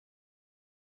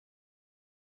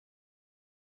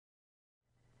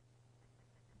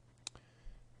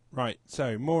Right,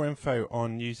 so more info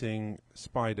on using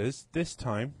spiders. This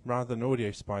time, rather than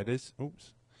audio spiders,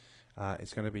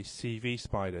 it's going to be CV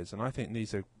spiders, and I think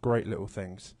these are great little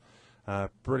things.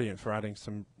 Brilliant for adding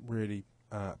some really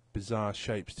bizarre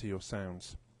shapes to your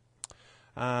sounds.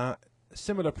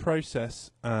 Similar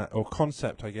process or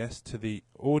concept, I guess, to the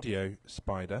audio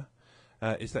spider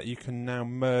is that you can now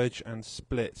merge and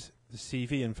split the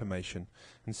CV information.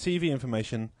 And CV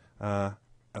information are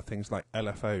things like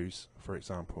LFOs, for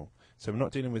example. So we're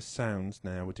not dealing with sounds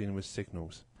now, we're dealing with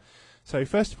signals. So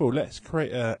first of all, let's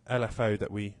create a LFO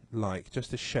that we like,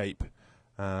 just a shape.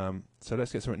 So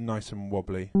let's get something nice and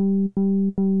wobbly.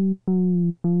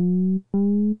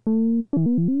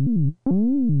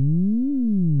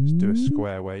 Let's do a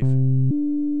square wave.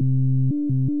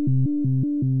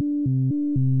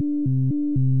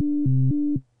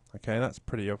 Okay, that's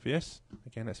pretty obvious.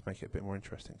 Again, let's make it a bit more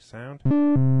interesting sound.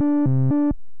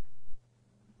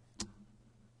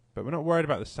 But we're not worried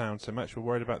about the sound so much, we're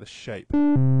worried about the shape.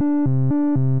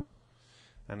 And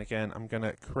again, I'm going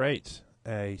to create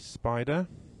a spider.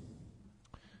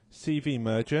 CV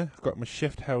merger. I've got my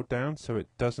shift held down so it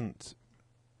doesn't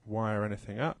wire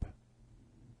anything up.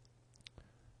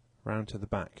 Round to the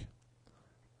back.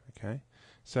 Okay,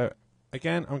 so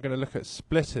again, I'm going to look at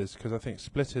splitters because I think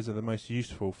splitters are the most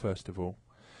useful first of all.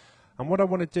 And what I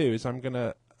want to do is I'm going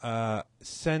to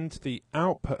send the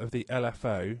output of the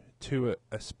LFO to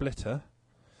a splitter,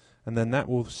 and then that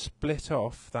will split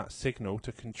off that signal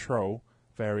to control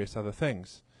various other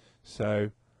things.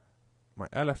 So my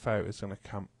LFO is going to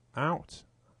come out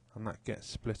and that gets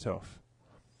split off.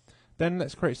 Then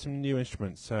let's create some new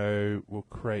instruments. So we'll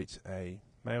create a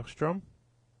Maelstrom,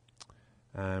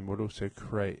 and we'll also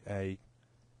create a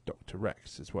Dr.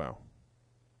 Rex as well.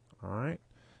 Alright,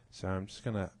 so I'm just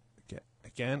going to get,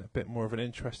 again, a bit more of an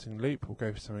interesting loop. We'll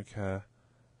go for something a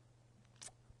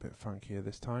bit funkier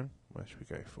this time. Where should we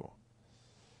go for?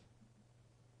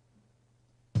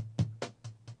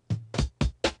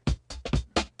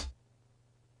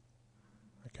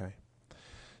 Okay,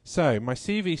 so my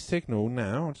CV signal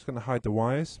now, I'm just going to hide the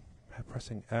wires,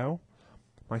 pressing L.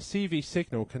 My CV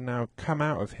signal can now come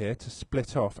out of here to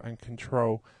split off and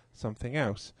control something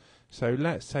else. So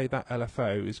let's say that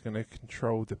LFO is going to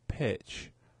control the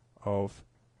pitch of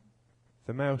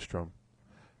the Maelstrom.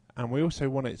 And we also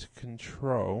want it to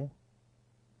control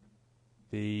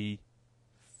the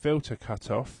filter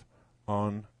cutoff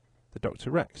on the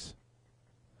Dr. Rex.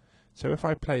 So if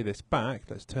I play this back,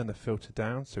 let's turn the filter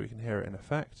down so we can hear it in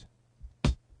effect.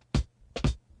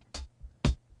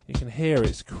 You can hear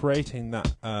it's creating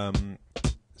that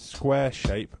square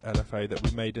shape LFO that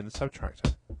we made in the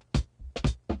subtractor.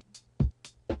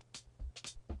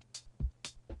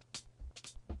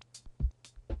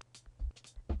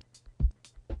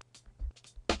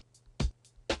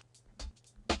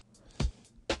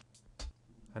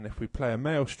 And if we play a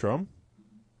Maelstrom,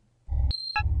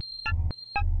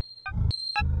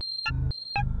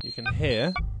 you can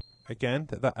hear again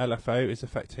that that LFO is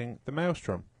affecting the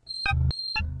Maelstrom.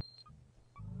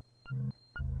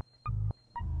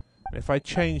 And if I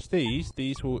change these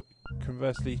will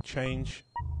conversely change .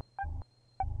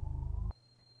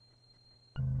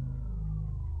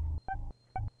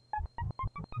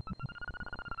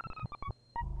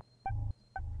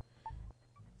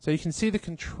 So you can see the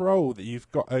control that you've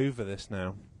got over this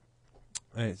now.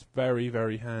 And it's very,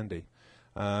 very handy.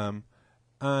 And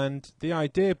the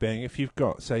idea being, if you've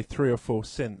got, say, 3 or 4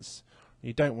 synths,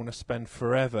 you don't want to spend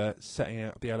forever setting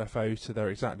out the LFO so they're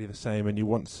exactly the same, and you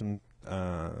want some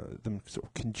them sort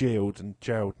of congealed and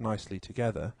gelled nicely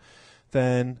together,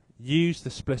 then use the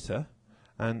splitter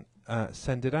and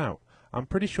send it out. I'm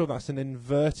pretty sure that's an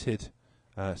inverted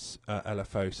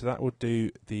LFO, so that will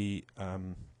do the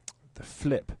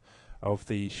flip of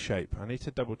the shape. I need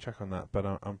to double check on that,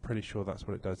 but I'm pretty sure that's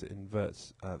what it does. It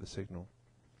inverts the signal.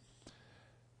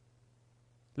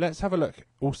 Let's have a look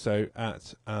also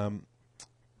at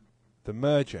the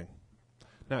merging.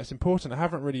 Now it's important, I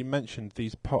haven't really mentioned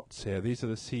these pots here. These are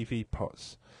the CV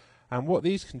pots. And what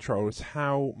these control is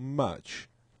how much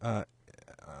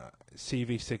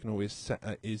CV signal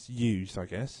is used, I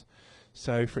guess.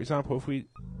 So for example, if we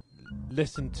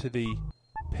listen to the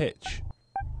pitch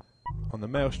on the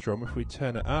Maelstrom, if we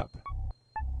turn it up,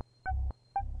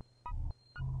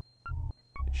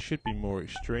 it should be more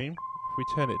extreme. If we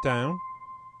turn it down,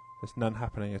 there's none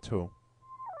happening at all.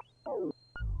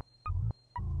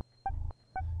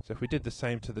 So if we did the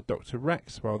same to the Dr.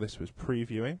 Rex while this was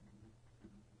previewing,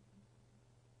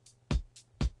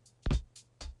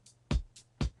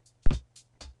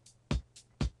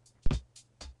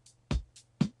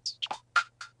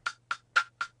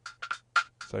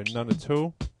 so none at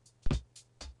all.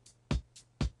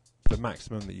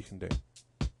 maximum that you can do.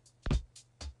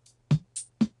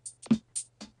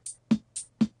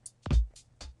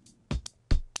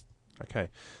 Okay,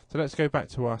 so let's go back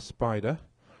to our spider.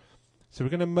 So we're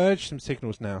going to merge some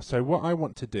signals now. So what I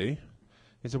want to do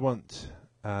is I'm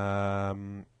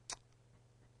going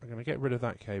to get rid of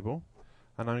that cable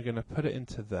and I'm going to put it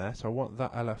into there. So I want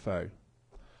that LFO.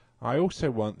 I also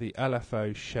want the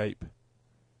LFO shape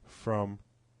from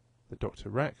the Dr.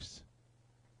 Rex,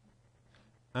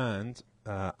 and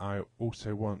I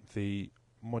also want the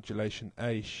modulation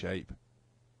A shape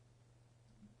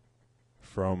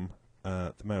from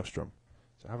the Maelstrom.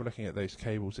 So have a looking at those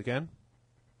cables again.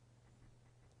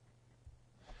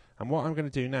 And what I'm going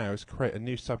to do now is create a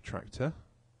new subtractor,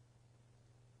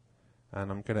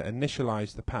 and I'm going to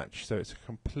initialize the patch so it's a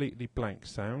completely blank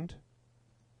sound.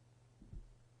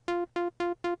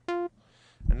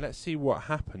 And let's see what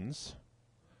happens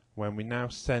when we now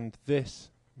send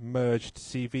this merged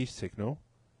CV signal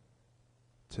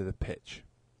to the pitch.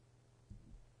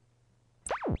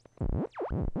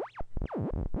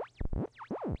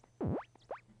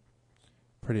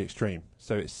 Pretty extreme.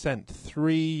 So it's sent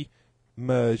 3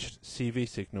 merged CV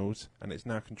signals and it's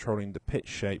now controlling the pitch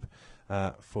shape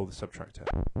for the subtractor.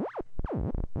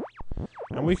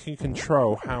 And we can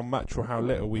control how much or how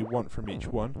little we want from each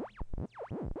one.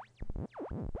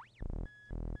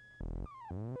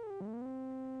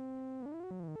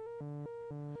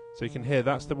 So you can hear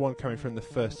that's the one coming from the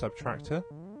first subtractor.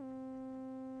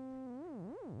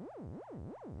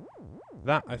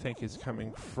 That I think is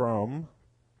coming from,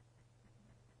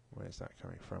 where's that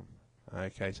coming from?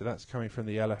 Okay, so that's coming from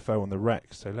the LFO on the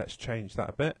Rex, so let's change that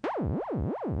a bit.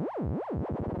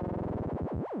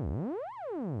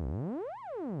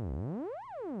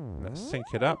 Let's sync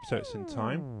it up so it's in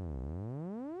time.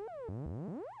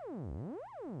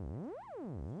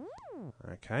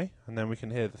 Okay, and then we can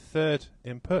hear the third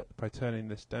input by turning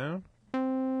this down.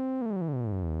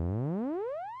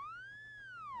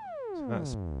 So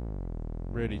that's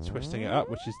really twisting it up,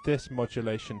 which is this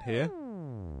modulation here.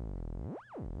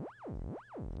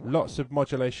 Lots of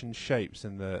modulation shapes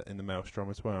in the Maelstrom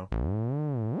as well.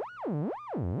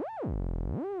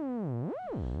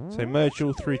 So merge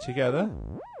all 3 together.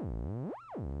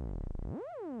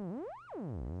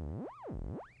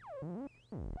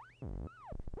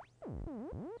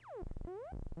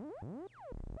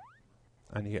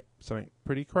 And you get something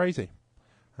pretty crazy.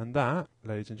 And that,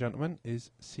 ladies and gentlemen,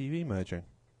 is CV merging.